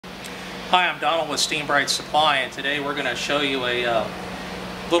Hi, I'm Donald with Steam Bright Supply, and today we're going to show you a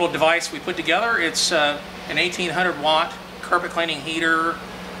little device we put together. It's an 1800 watt carpet cleaning heater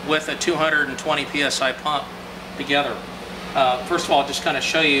with a 220 psi pump together. First of all, just kind of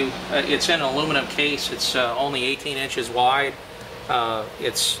show you, it's in an aluminum case. It's only 18 inches wide.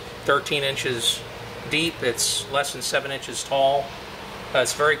 It's 13 inches deep. It's less than 7 inches tall.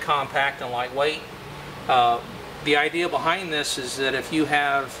 It's very compact and lightweight. The idea behind this is that if you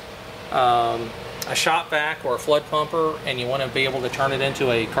have a shop vac or a flood pumper and you want to be able to turn it into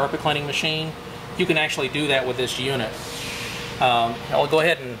a carpet cleaning machine, you can actually do that with this unit. I'll go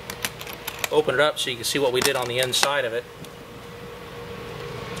ahead and open it up so you can see what we did on the inside of it.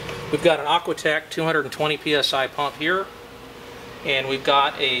 We've got an Aquatec 220 psi pump here, and we've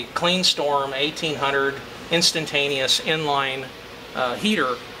got a Clean Storm 1800 instantaneous inline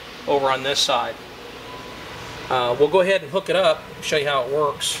heater over on this side. We'll go ahead and hook it up, show you how it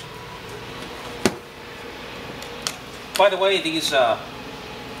works. By the way, these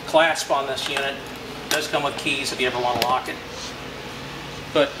clasp on this unit does come with keys if you ever want to lock it.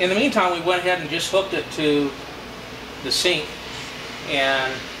 But in the meantime, we went ahead and just hooked it to the sink,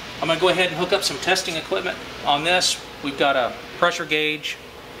 and I'm going to go ahead and hook up some testing equipment on this. We've got a pressure gauge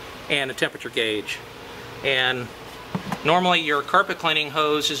and a temperature gauge. And normally your carpet cleaning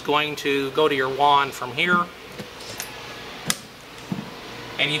hose is going to go to your wand from here,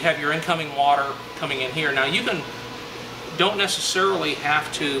 and you have your incoming water coming in here. Now don't necessarily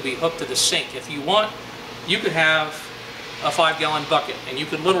have to be hooked to the sink. If you want, you could have a 5-gallon bucket and you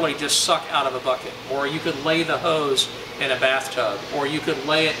could literally just suck out of a bucket, or you could lay the hose in a bathtub, or you could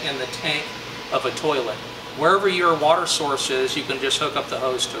lay it in the tank of a toilet. Wherever your water source is, you can just hook up the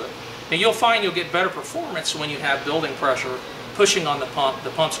hose to it. And you'll find you'll get better performance when you have building pressure pushing on the pump.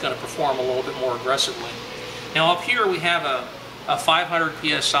 The pump's going to perform a little bit more aggressively. Now up here we have a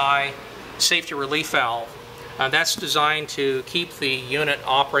 500 psi safety relief valve. That's designed to keep the unit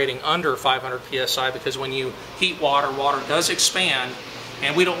operating under 500 psi, because when you heat water, water does expand,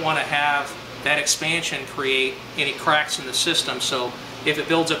 and we don't want to have that expansion create any cracks in the system. So if it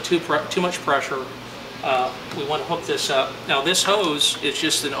builds up too much pressure, we want to hook this up. Now this hose is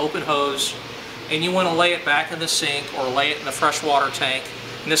just an open hose, and you want to lay it back in the sink or lay it in the freshwater tank.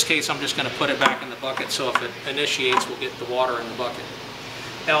 In this case, I'm just going to put it back in the bucket, so if it initiates, we'll get the water in the bucket.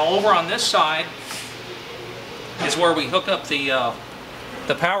 Now over on this side is where we hook up the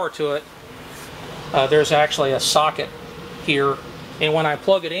power to it. There's actually a socket here, and when I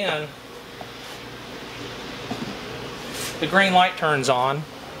plug it in, the green light turns on,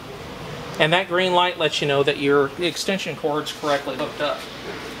 and that green light lets you know that your extension cord's correctly hooked up.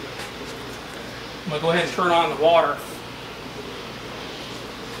 I'm going to go ahead and turn on the water.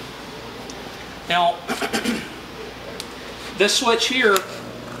 Now, this switch here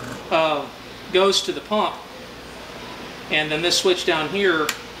goes to the pump, and then this switch down here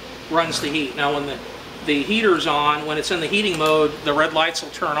runs the heat. Now when the heater's on, when it's in the heating mode, the red lights will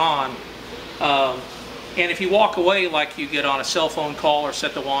turn on. And if you walk away like you get on a cell phone call or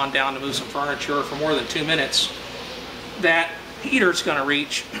set the wand down to move some furniture for more than 2 minutes, that heater's going to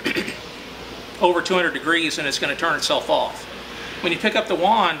reach over 200 degrees and it's going to turn itself off. When you pick up the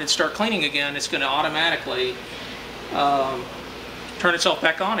wand and start cleaning again, it's going to automatically turn itself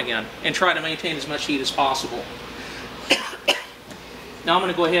back on again and try to maintain as much heat as possible. Now I'm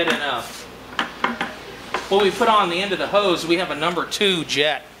going to go ahead and, what we put on the end of the hose, we have a number 2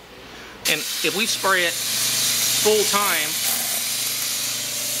 jet. And if we spray it full time,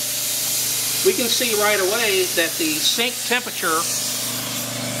 we can see right away that the sink temperature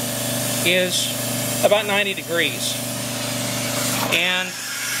is about 90 degrees. And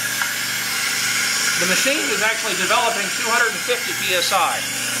the machine is actually developing 250 psi.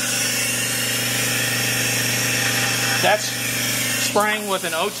 That's spraying with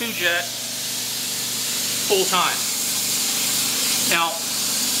an O2 jet full time. Now,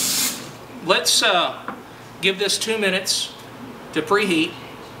 let's give this 2 minutes to preheat.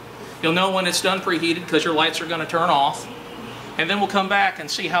 You'll know when it's done preheated because your lights are going to turn off. And then we'll come back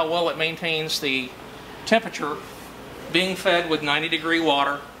and see how well it maintains the temperature, being fed with 90-degree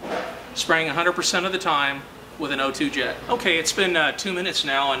water, spraying 100% of the time with an O2 jet. Okay, it's been 2 minutes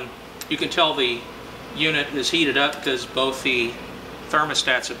now, and you can tell the unit is heated up because both the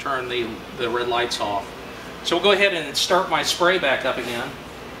thermostats have turned the red lights off. So we'll go ahead and start my spray back up again.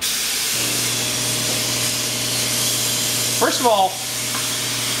 First of all,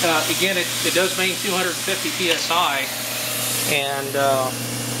 again, it does maintain 250 psi, and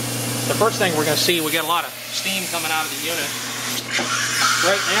the first thing we're going to see, we get a lot of steam coming out of the unit.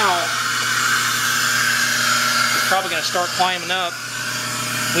 Right now, it's probably going to start climbing up.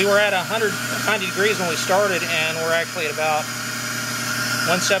 We were at 190 degrees when we started, and we're actually at about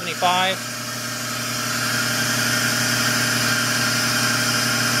 175.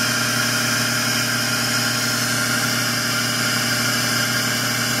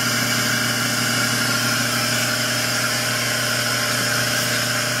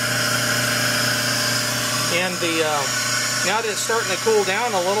 And now that it's starting to cool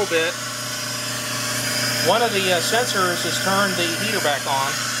down a little bit, one of the sensors has turned the heater back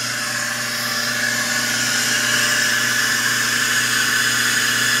on.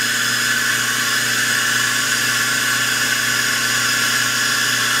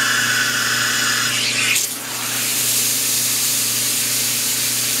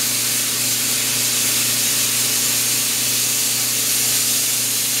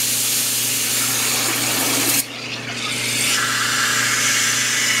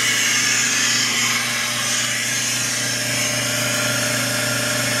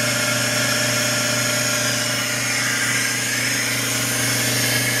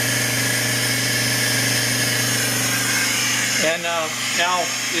 And now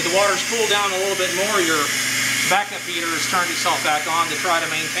the water's cooled down a little bit more, your backup heater has turned itself back on to try to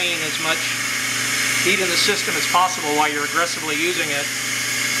maintain as much heat in the system as possible while you're aggressively using it.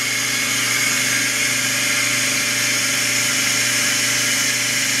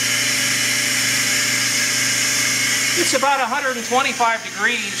 It's about 125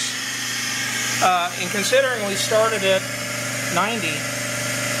 degrees, and considering we started at 90,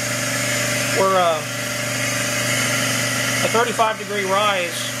 we're a 35-degree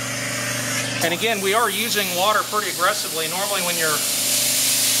rise. And again, we are using water pretty aggressively. Normally when you're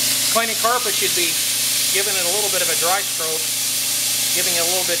cleaning carpets, you'd be giving it a little bit of a dry stroke, giving it a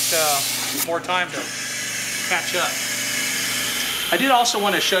little bit more time to catch up. I did also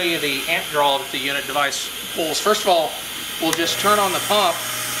want to show you the amp draw that the unit device pulls. First of all, we'll just turn on the pump,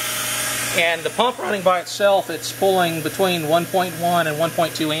 and the pump running by itself, it's pulling between 1.1 and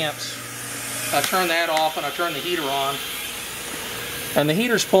 1.2 amps. I'll turn that off and I'll turn the heater on. And the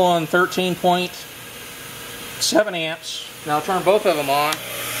heater's pulling 13.7 amps. Now I'll turn both of them on.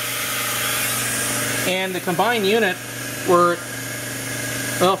 And the combined unit, we're at,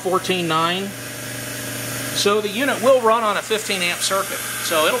 well, 14.9. So the unit will run on a 15 amp circuit.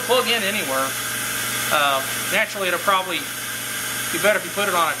 So it'll plug in anywhere. Naturally it'll probably be better if you put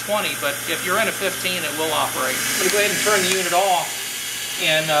it on a 20, but if you're in a 15, it will operate. I'm going to go ahead and turn the unit off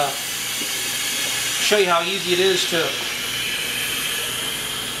and show you how easy it is to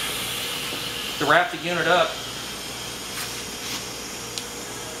wrap the unit up.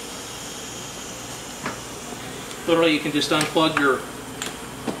 Literally, you can just unplug your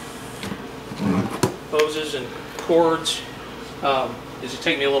hoses and cords. It'll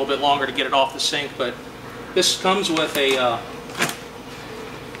take me a little bit longer to get it off the sink, but this comes with a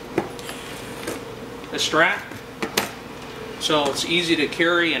strap, so it's easy to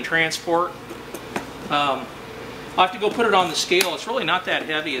carry and transport. I'll have to go put it on the scale. It's really not that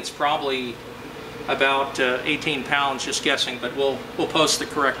heavy. It's probably about 18 pounds, just guessing, but we'll post the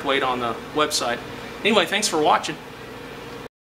correct weight on the website. Anyway, thanks for watching.